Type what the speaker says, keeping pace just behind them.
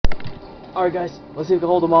Alright guys, let's see if we can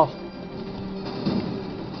hold them off.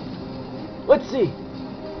 Let's see.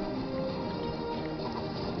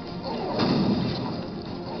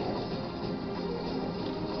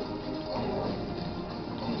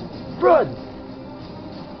 Run!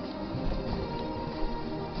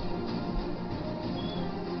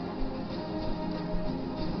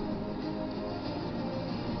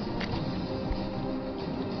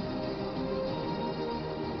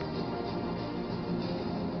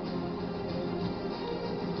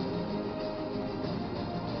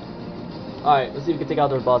 Alright, let's see if we can take out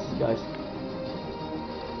their bosses, guys.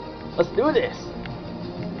 Let's do this!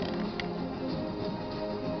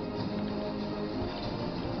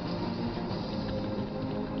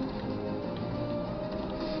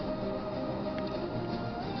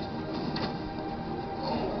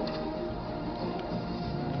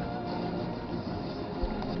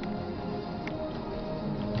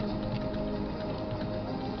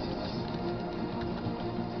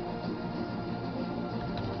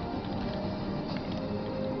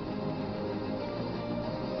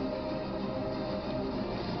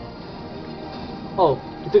 Oh,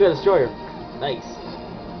 he took a destroyer. Nice.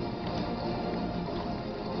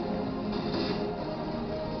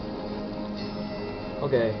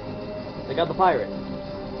 Okay. Take out the pirate.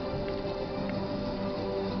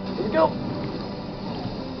 Here we go.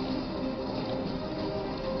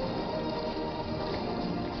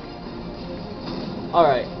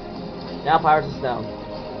 Alright. Now pirates is down.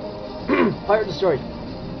 Pirate destroyed.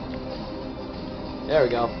 There we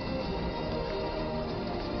go.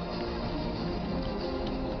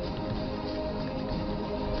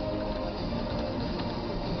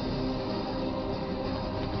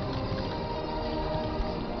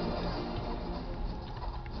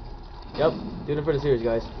 Yep, doing it for the series,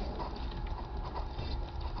 guys.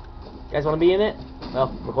 You guys want to be in it?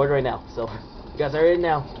 Well, record right now. So, you guys are in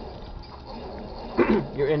now.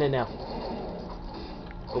 You're in it now.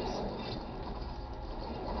 Oops.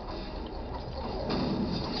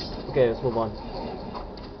 Okay, let's move on.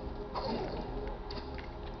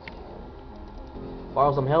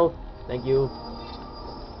 Borrow some health. Thank you.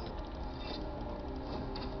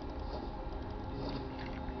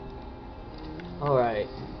 Alright.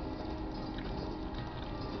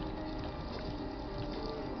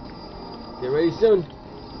 Get ready soon.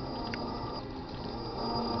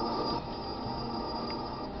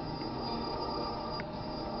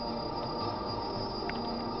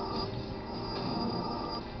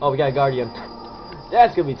 Oh, we got a guardian.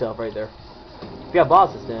 That's gonna be tough right there. We got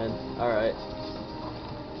bosses then. Alright.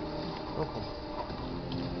 Okay.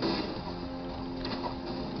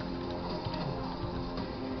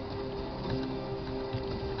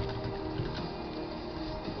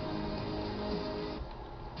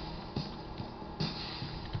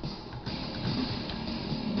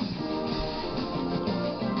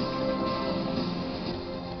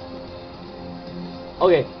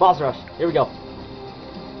 Okay, boss rush. Here we go.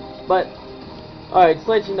 But, alright, just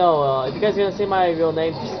to let you know, if you guys are gonna say my real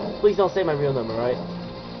name, just please don't say my real number, right?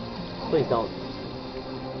 Please don't.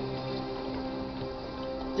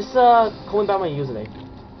 Just, call me by my username.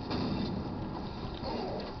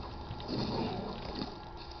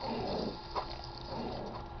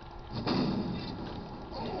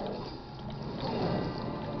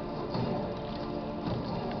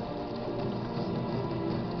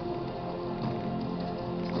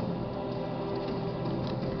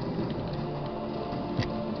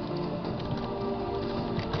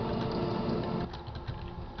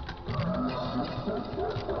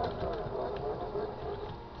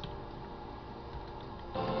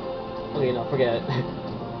 Okay, no, forget it.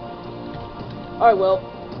 Alright, well,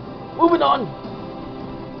 moving on.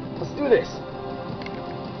 Let's do this.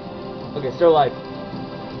 Okay, still alive.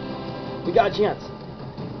 We got a chance.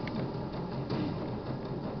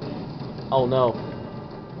 Oh no.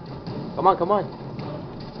 Come on, come on.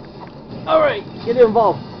 Alright, get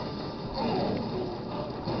involved.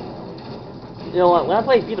 You know what, when I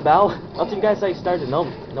play Field of Battle, after you guys like started to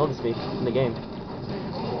notice me in the game.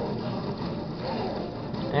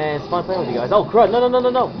 And it's fun playing with you guys. Oh crud, no no no no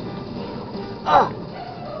no! Ah!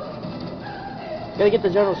 Gotta get the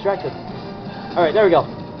general distracted. Alright, there we go.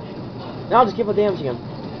 Now I'll just keep on damaging him.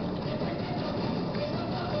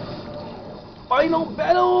 Final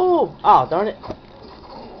battle! Ah, darn it.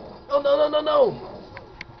 Oh no no no no!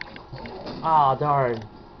 Ah, darn.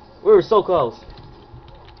 We were so close.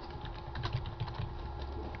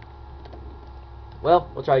 Well,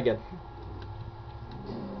 we'll try again.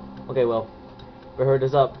 Okay, well, we heard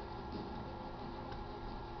this up.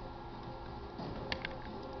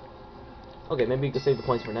 Okay, maybe we can save the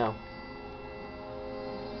points for now.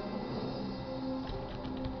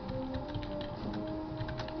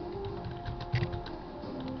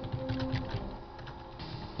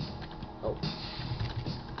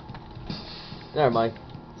 Never mind.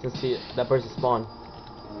 Since that person spawned.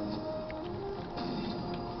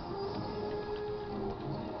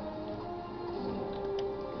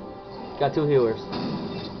 Got 2 healers.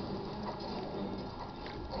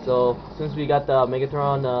 So since we got the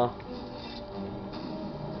Megatron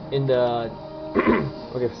in the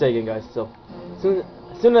okay, say again, guys. So as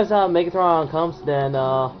soon as Megatron comes, then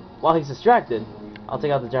while he's distracted, I'll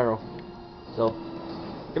take out the general. So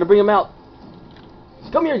gonna bring him out.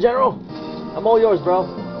 Come here, General. I'm all yours, bro.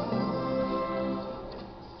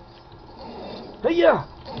 Hey, yeah.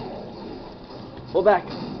 Pull back.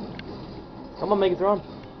 Come on, Megatron.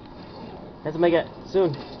 Have to make it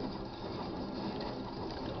soon.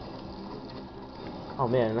 Oh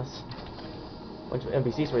man, that's a bunch of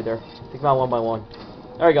NPCs right there. Take them out one by one.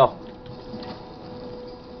 There we go.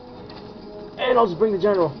 And I'll just bring the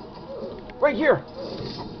general right here.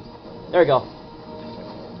 There we go.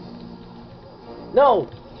 No.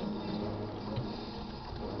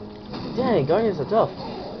 Dang, Guardians are tough.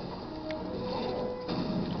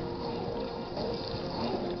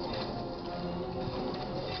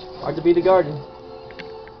 Hard to beat the Guardian.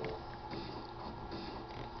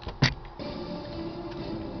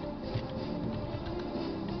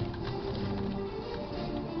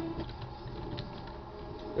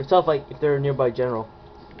 They're tough, like if they're a nearby general.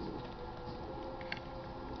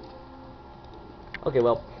 Okay,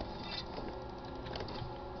 well.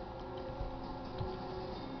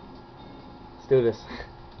 Let's do this.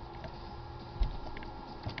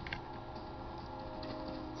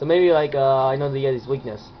 So maybe like I know the Yeti's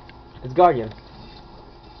weakness. It's Guardian.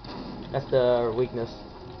 That's the weakness.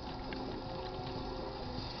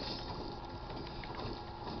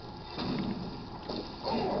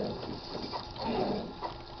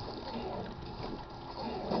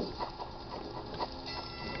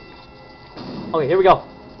 Okay, here we go.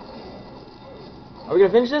 Are we gonna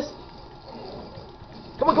finish this?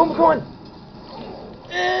 Come on, come on, come on!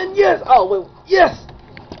 And yes! Oh, wait, yes!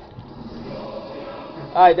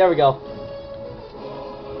 Alright, there we go.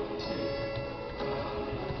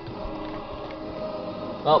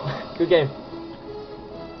 Well, good game.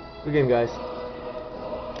 Good game, guys.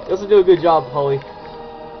 You also do a good job, Holly.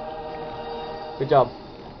 Good job.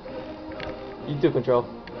 You took control.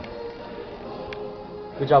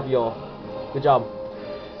 Good job, y'all. Good job.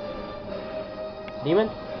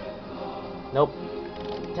 Demon? Nope.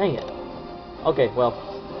 Dang it. Okay, well,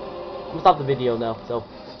 I'm gonna stop the video now. So,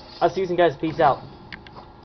 I'll see you soon, guys. Peace out.